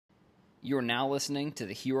You are now listening to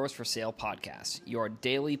the Heroes for Sale podcast, your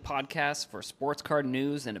daily podcast for sports card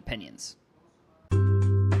news and opinions.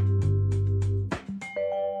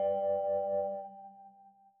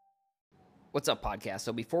 What's up, podcast?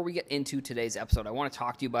 So before we get into today's episode, I want to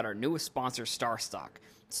talk to you about our newest sponsor, StarStock.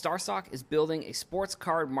 StarStock is building a sports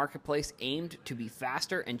card marketplace aimed to be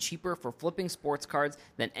faster and cheaper for flipping sports cards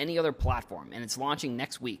than any other platform, and it's launching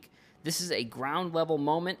next week. This is a ground-level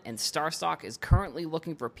moment, and StarStock is currently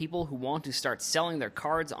looking for people who want to start selling their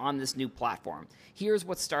cards on this new platform. Here's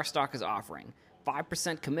what StarStock is offering.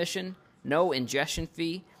 5% commission, no ingestion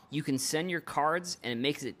fee. You can send your cards, and it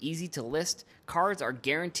makes it easy to list. Cards are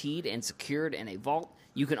guaranteed and secured in a vault.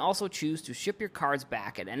 You can also choose to ship your cards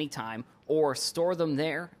back at any time, or store them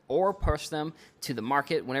there, or push them to the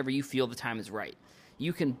market whenever you feel the time is right.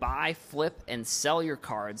 You can buy, flip, and sell your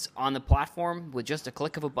cards on the platform with just a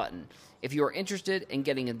click of a button. If you are interested in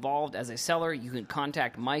getting involved as a seller, you can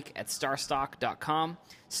contact Mike at starstock.com.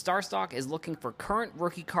 StarStock is looking for current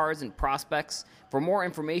rookie cards and prospects. For more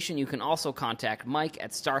information, you can also contact Mike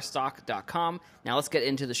at starstock.com. Now let's get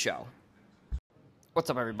into the show. What's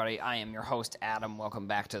up, everybody? I am your host, Adam. Welcome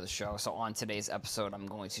back to the show. So on today's episode, I'm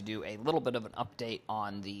going to do a little bit of an update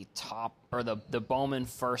on the Bowman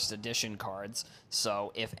First Edition cards.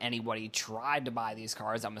 So if anybody tried to buy these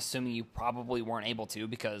cards, I'm assuming you probably weren't able to,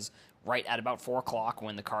 because right at about 4 o'clock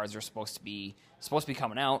when the cards are supposed to be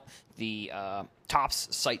coming out, the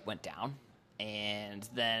Topps site went down, and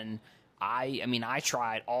then I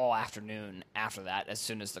tried all afternoon after that, as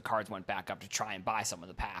soon as the cards went back up, to try and buy some of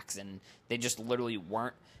the packs, and they just literally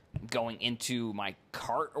weren't going into my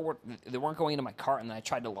cart, they weren't going into my cart, and then I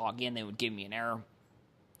tried to log in, they would give me an error.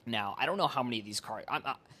 Now, I don't know how many of these cards,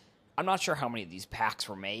 I'm not sure how many of these packs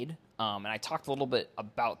were made, and I talked a little bit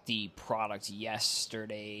about the product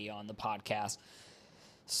yesterday on the podcast.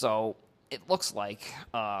 So it looks like,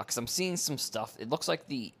 because I'm seeing some stuff, it looks like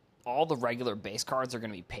all the regular base cards are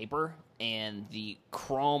going to be paper, and the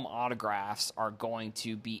chrome autographs are going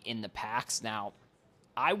to be in the packs. Now,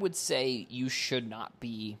 I would say you should not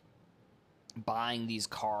be buying these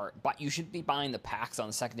cards, but you should be buying the packs on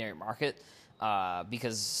the secondary market,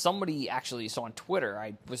 because somebody actually, so on Twitter,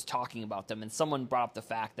 I was talking about them, and someone brought up the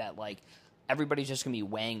fact that, like, everybody's just going to be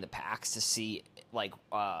weighing the packs to see, like,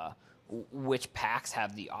 which packs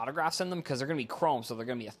have the autographs in them, because they're going to be chrome, so they're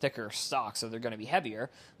going to be a thicker stock, so they're going to be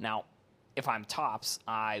heavier. Now, if I'm Topps,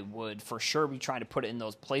 I would for sure be trying to put it in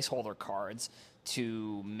those placeholder cards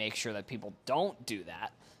to make sure that people don't do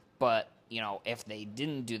that. But, if they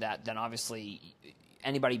didn't do that, then obviously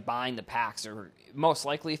anybody buying the packs, or most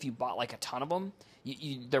likely if you bought like a ton of them,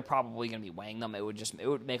 they're probably going to be weighing them. It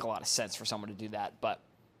would make a lot of sense for someone to do that. But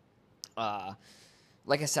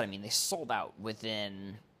like I said, they sold out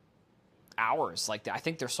within hours. Like, I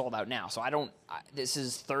think they're sold out now. So this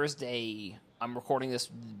is Thursday. I'm recording this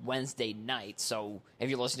Wednesday night. So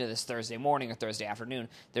if you're listening to this Thursday morning or Thursday afternoon,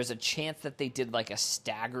 there's a chance that they did like a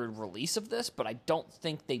staggered release of this, but I don't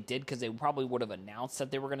think they did, because they probably would have announced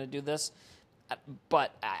that they were going to do this.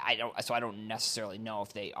 But I don't necessarily know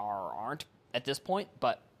if they are or aren't at this point.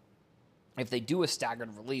 But if they do a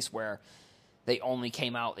staggered release where they only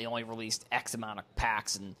released X amount of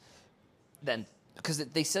packs, and then, because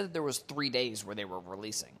they said that there was 3 days where they were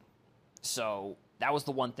releasing. So that was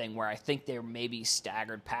the one thing where I think there may be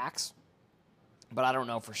staggered packs, but I don't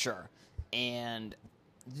know for sure. And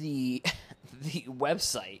the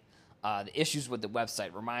website, the issues with the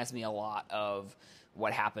website reminds me a lot of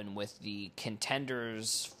what happened with the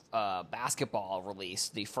Contenders basketball release,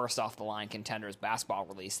 the first off the line Contenders basketball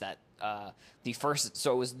release, that it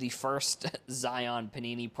was the first Zion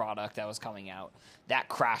Panini product that was coming out that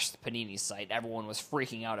crashed Panini's site. Everyone was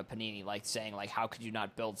freaking out at Panini, like saying, like, how could you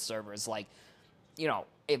not build servers? Like,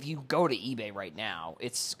 if you go to eBay right now,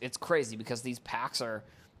 it's crazy, because these packs are,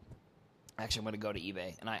 actually, I'm going to go to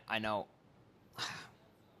eBay, and I know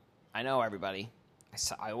everybody,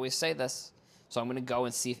 I always say this, so I'm going to go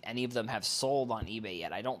and see if any of them have sold on eBay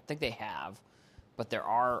yet. I don't think they have, but there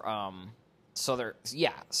are,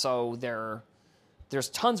 there's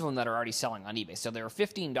tons of them that are already selling on eBay. So they're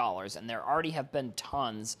 $15, and there already have been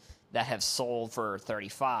tons that have sold for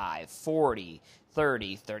 $35, $40,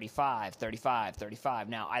 $30, $35, $35, $35.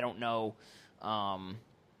 Now, I don't know,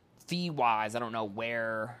 fee-wise, I don't know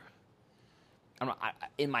where,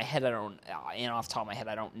 in my head, and off the top of my head,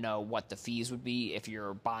 I don't know what the fees would be if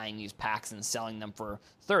you're buying these packs and selling them for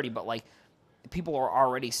 $30, but, like, people are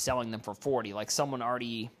already selling them for $40. Like,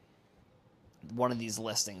 one of these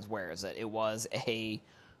listings, where is it? It was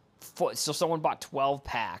so someone bought 12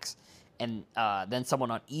 packs, and then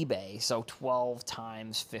someone on eBay. So 12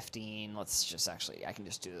 times 15. Let's just actually, I can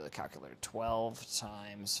just do the calculator. 12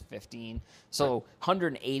 times 15. So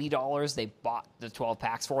 $180 they bought the 12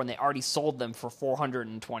 packs for, and they already sold them for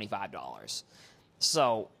 $425.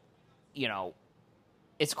 So, you know,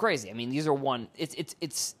 it's crazy. I mean, these are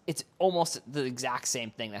it's almost the exact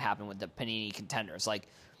same thing that happened with the Panini Contenders. Like,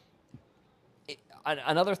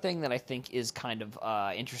 another thing that I think is kind of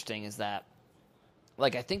interesting is that,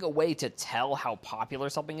 like, I think a way to tell how popular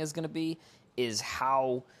something is going to be is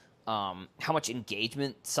how much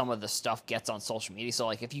engagement some of the stuff gets on social media. So,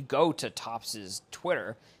 like, if you go to Topps'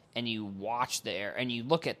 Twitter and you watch there and you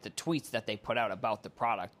look at the tweets that they put out about the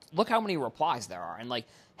product, look how many replies there are. And, like,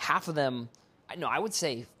 half of them, I would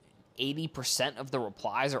say 80% of the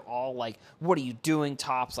replies are all like, what are you doing,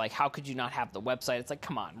 Topps? Like, how could you not have the website? It's like,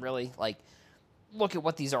 come on, really? Like, look at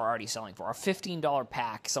what these are already selling for. A $15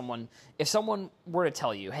 pack, if someone were to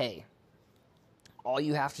tell you, hey, all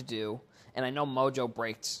you have to do, and I know Mojo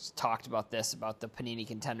Breaks talked about this, about the Panini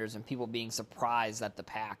Contenders and people being surprised that the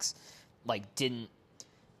packs, like,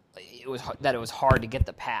 it was hard to get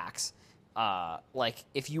the packs. Like,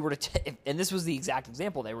 if you were to, and this was the exact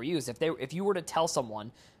example they were used. If you were to tell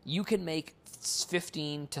someone you can make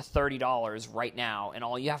 $15 to $30 right now, and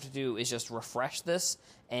all you have to do is just refresh this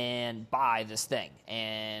and buy this thing,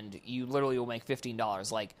 and you literally will make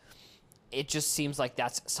 $15. Like, it just seems like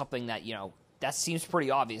that's something that, you know, that seems pretty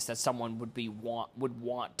obvious that someone would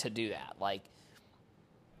want to do that. Like,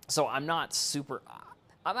 so I'm not super.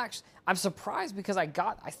 I'm surprised because I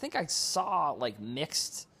think I saw like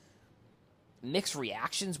mixed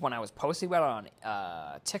reactions when I was posting about it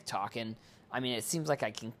on TikTok, and I mean, it seems like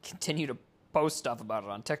I can continue to post stuff about it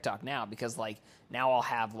on TikTok now because, like, now I'll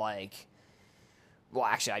have, like, well,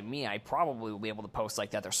 actually, I probably will be able to post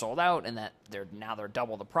like that they're sold out and that they're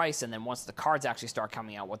double the price, and then once the cards actually start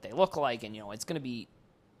coming out, what they look like, and, you know,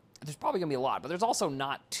 there's probably gonna be a lot, but there's also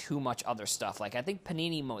not too much other stuff. Like, I think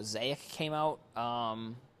Panini Mosaic came out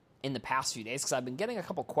in the past few days because I've been getting a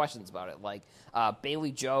couple questions about it. Like,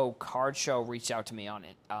 Bailey Joe Card Show reached out to me on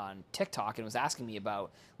TikTok and was asking me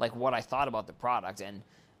about, like, what I thought about the product, and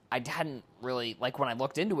I hadn't really, like, when I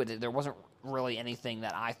looked into it, there wasn't really anything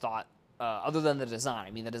that I thought, other than the design.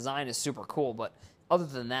 I mean, the design is super cool, but other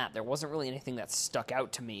than that, there wasn't really anything that stuck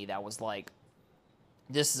out to me that was like,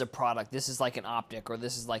 this is a product, this is like an optic, or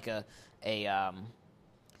this is like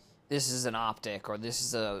this is an optic, or this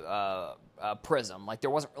is a prism. Like,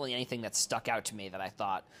 there wasn't really anything that stuck out to me that I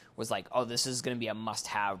thought was like, oh, this is going to be a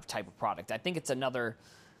must-have type of product. I think it's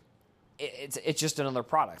just another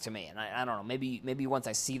product to me, and I don't know. Maybe once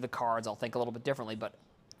I see the cards, I'll think a little bit differently. But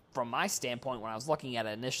from my standpoint, when I was looking at it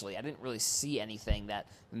initially, I didn't really see anything that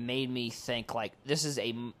made me think like this is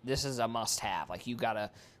a must-have. Like, you gotta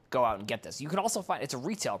go out and get this. You can also find it's a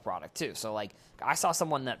retail product too. So, like, I saw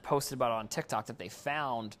someone that posted about it on TikTok that they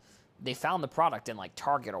found the product in, like,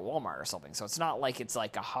 Target or Walmart or something. So it's not like it's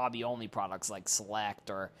like a hobby-only products like Select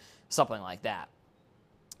or something like that.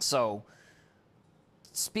 So,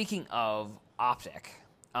 speaking of optic,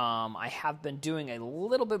 I have been doing a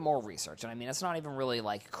little bit more research. And I mean, it's not even really,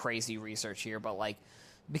 like, crazy research here, but, like,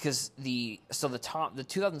 because the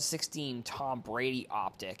 2016 Tom Brady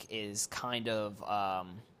optic is kind of,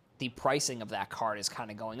 the pricing of that card is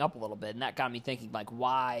kind of going up a little bit. And that got me thinking, like,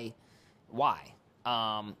 why?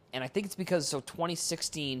 And I think it's because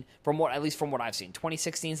 2016, at least from what I've seen,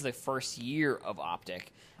 2016 is the first year of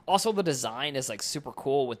optic. Also, the design is, like, super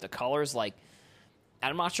cool with the colors. Like,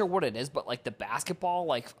 I'm not sure what it is, but, like, the basketball,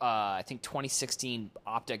 like, I think 2016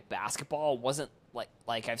 optic basketball wasn't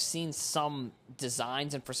like I've seen some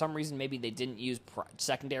designs, and for some reason maybe they didn't use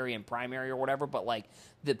secondary and primary or whatever, but, like,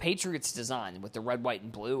 the Patriots design with the red, white,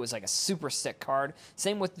 and blue is, like, a super sick card.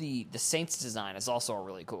 Same with the Saints design is also a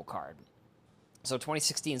really cool card. So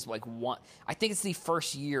 2016 is, like, I think it's the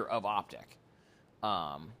first year of optic.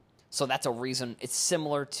 So that's a reason. It's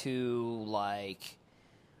similar to, like,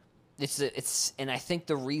 and I think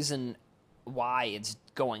the reason why it's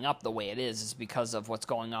going up the way it is because of what's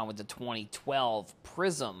going on with the 2012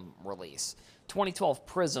 Prism release. 2012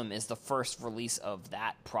 Prism is the first release of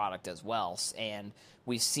that product as well, and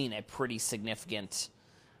we've seen a pretty significant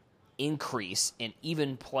increase in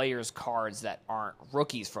even players' cards that aren't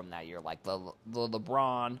rookies from that year, like the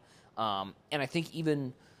LeBron, and I think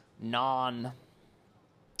even non-rookies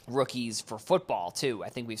for football too. I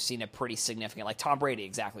think we've seen a pretty significant, like Tom Brady,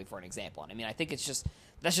 exactly, for an example. And I mean, I think that's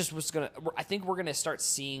just what's gonna. I think we're gonna start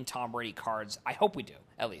seeing Tom Brady cards. I hope we do,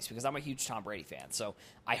 at least, because I'm a huge Tom Brady fan. So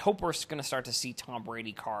I hope we're gonna start to see Tom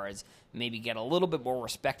Brady cards maybe get a little bit more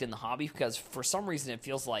respect in the hobby, because for some reason it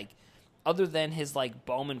feels like, other than his, like,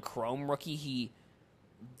 Bowman Chrome rookie,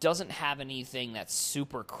 doesn't have anything that's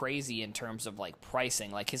super crazy in terms of like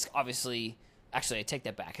pricing. Like his obviously, actually I take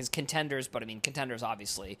that back. His contenders, but I mean contenders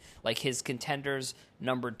obviously like his contenders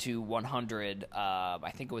numbered to 100.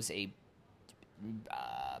 I think it was a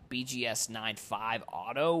BGS 9.5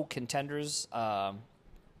 auto contenders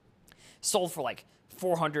sold for like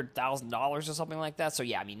 $400,000 or something like that. So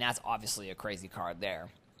yeah, I mean that's obviously a crazy card there.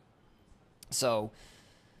 So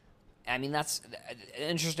I mean that's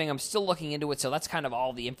interesting. I'm still looking into it. So that's kind of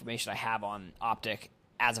all the information I have on Optic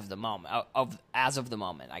as of the moment. As of the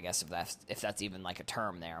moment, I guess if that's even like a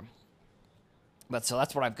term there. But so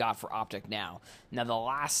that's what I've got for Optic now. Now the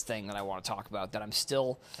last thing that I want to talk about that I'm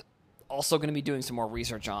still also going to be doing some more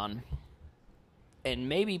research on, and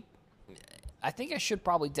maybe I think I should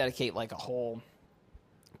probably dedicate like a whole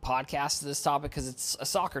podcast to this topic because it's a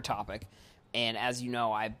soccer topic, and as you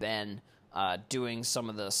know, I've been doing some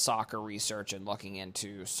of the soccer research and looking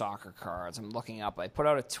into soccer cards. I'm looking up. I put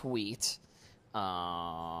out a tweet.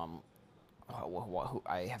 I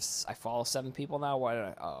follow 7 people now. Why did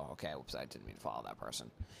I? Oh, okay. Oops, I didn't mean to follow that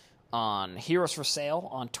person. On Heroes for Sale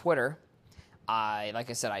on Twitter. Like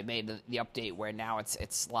I said, I made the update where now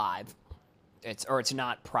it's live. It's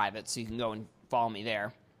not private, so you can go and follow me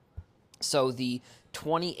there. So the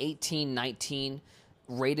 2018-19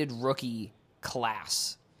 rated rookie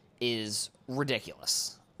class is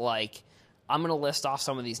ridiculous. Like, I'm going to list off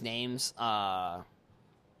some of these names, and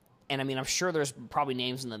I mean, I'm sure there's probably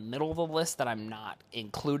names in the middle of the list that I'm not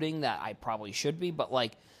including that I probably should be, but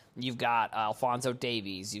like, you've got Alphonso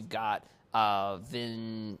Davies, you've got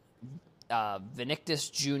Vinicius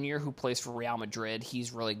Jr., who plays for Real Madrid.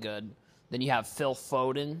 He's really good. Then you have Phil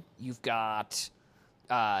Foden. You've got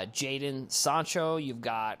Jadon Sancho. You've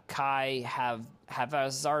got Kai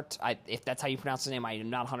Havertz. If that's how you pronounce his name, I am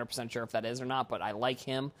not 100% sure if that is or not, but I like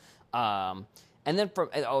him. And then from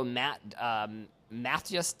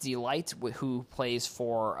Matthias de Ligt, who plays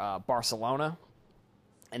for Barcelona.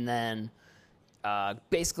 And then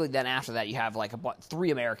basically then after that you have like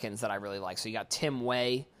 3 Americans that I really like. So you got Tim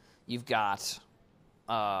Way. You've got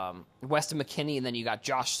Weston McKennie, and then you got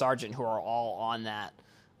Josh Sargent, who are all on that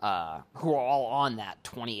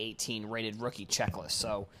 2018 rated rookie checklist.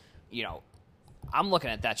 So, you know, I'm looking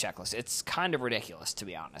at that checklist. It's kind of ridiculous, to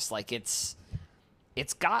be honest. Like it's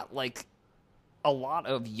got like a lot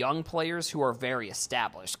of young players who are very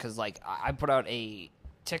established. Because like I put out a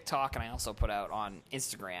TikTok and I also put out on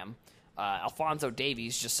Instagram. Alphonso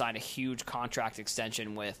Davies just signed a huge contract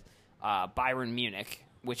extension with Bayern Munich,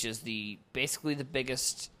 which is basically the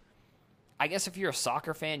biggest. I guess if you're a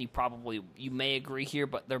soccer fan, you may agree here,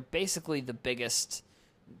 but they're basically the biggest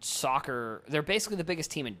soccer. They're basically the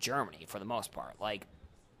biggest team in Germany for the most part. Like,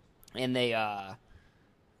 and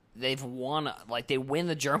they've won, like they win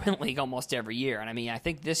the German league almost every year. And I mean, I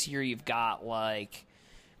think this year you've got like,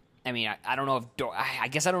 I mean, I don't know if I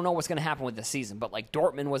guess I don't know what's going to happen with the season, but like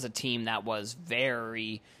Dortmund was a team that was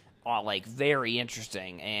very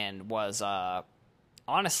interesting and was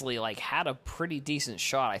honestly like had a pretty decent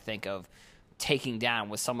shot, I think, of taking down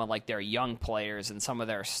with some of like their young players and some of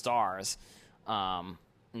their stars.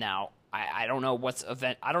 Now I don't know what's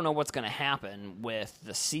going to happen with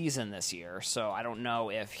the season this year, so I don't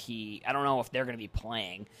know if they're going to be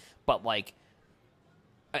playing, but like,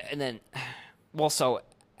 and then, well, so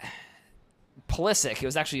Pulisic, it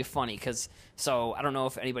was actually funny because, so I don't know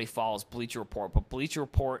if anybody follows Bleacher Report, but Bleacher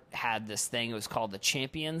Report had this thing. It was called The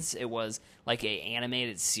Champions. It was like an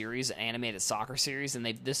animated soccer series, and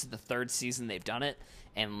this is the 3rd season they've done it.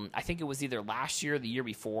 And I think it was either last year or the year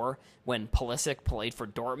before when Pulisic played for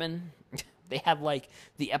Dortmund. They had like,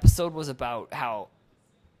 the episode was about how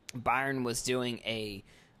Bayern was doing a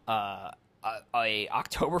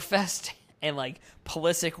Oktoberfest. And, like,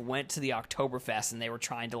 Pulisic went to the Oktoberfest, and they were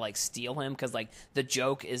trying to, like, steal him. Because, like, the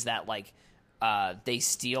joke is that, like, they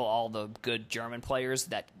steal all the good German players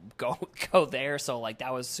that go there. So, like,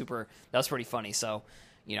 that was pretty funny. So,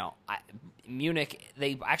 you know, Munich,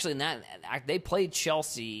 they played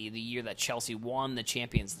Chelsea the year that Chelsea won the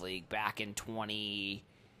Champions League back in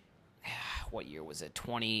what year was it?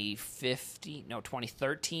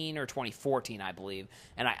 2013 or 2014, I believe.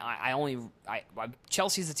 And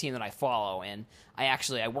Chelsea's the team that I follow, and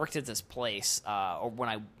I worked at this place, or when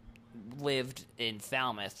I lived in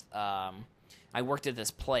Falmouth, I worked at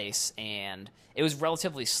this place, and it was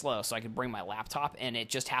relatively slow, so I could bring my laptop, and it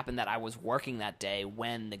just happened that I was working that day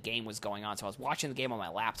when the game was going on, so I was watching the game on my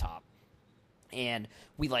laptop. And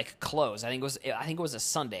we like closed. I think it was a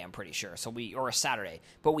Sunday, I'm pretty sure. Or a Saturday.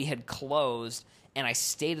 But we had closed, and I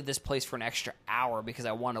stayed at this place for an extra hour because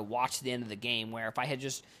I wanted to watch the end of the game, where if I had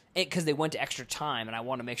because they went to extra time, and I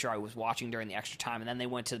wanted to make sure I was watching during the extra time, and then they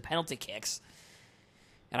went to the penalty kicks.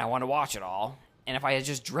 and I want to watch it all. And if I had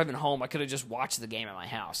just driven home, I could have just watched the game at my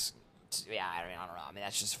house. Yeah, I don't know. I mean,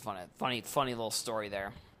 that's just a funny little story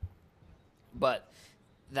there. But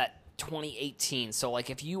that 2018. So, like,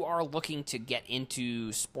 if you are looking to get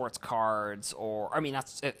into sports cards,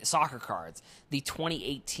 soccer cards, the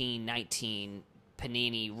 2018-19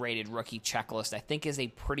 Panini rated rookie checklist, I think, is a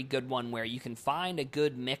pretty good one where you can find a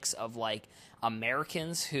good mix of, like,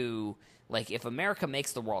 Americans who, like, if America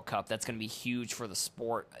makes the World Cup, that's going to be huge for the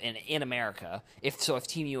sport in America. If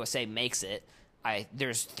Team USA makes it,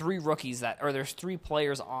 there's three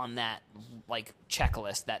players on that, like,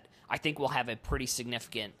 checklist that I think will have a pretty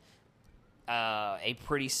significant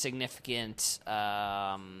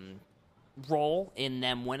role in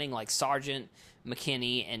them winning, like Sargent,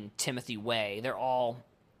 McKinney, and Timothy Way. They're all,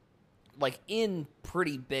 like, in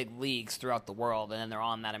pretty big leagues throughout the world, and then they're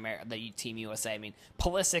on that the Team USA. I mean,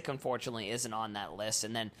 Pulisic, unfortunately, isn't on that list.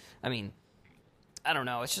 And then, I mean, I don't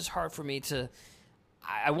know. It's just hard for me to...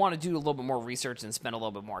 I want to do a little bit more research and spend a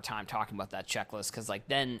little bit more time talking about that checklist, because, like,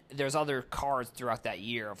 then there's other cards throughout that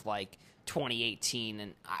year of, like, 2018,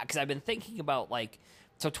 and because I've been thinking about, like,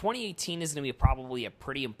 so 2018 is going to be probably a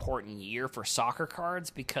pretty important year for soccer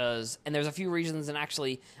cards, and there's a few reasons, and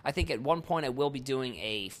actually I think at one point I will be doing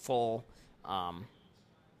a full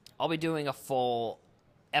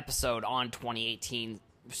episode on 2018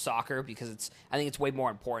 soccer, because I think it's way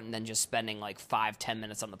more important than just spending like 5-10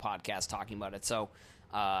 minutes on the podcast talking about it. So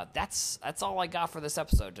that's all I got for this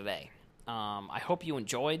episode today. I hope you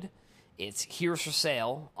enjoyed. It's Here's for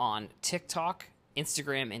Sale on TikTok,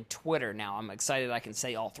 Instagram, and Twitter now. I'm excited I can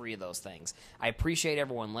say all three of those things. I appreciate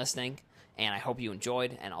everyone listening, and I hope you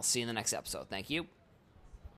enjoyed, and I'll see you in the next episode. Thank you.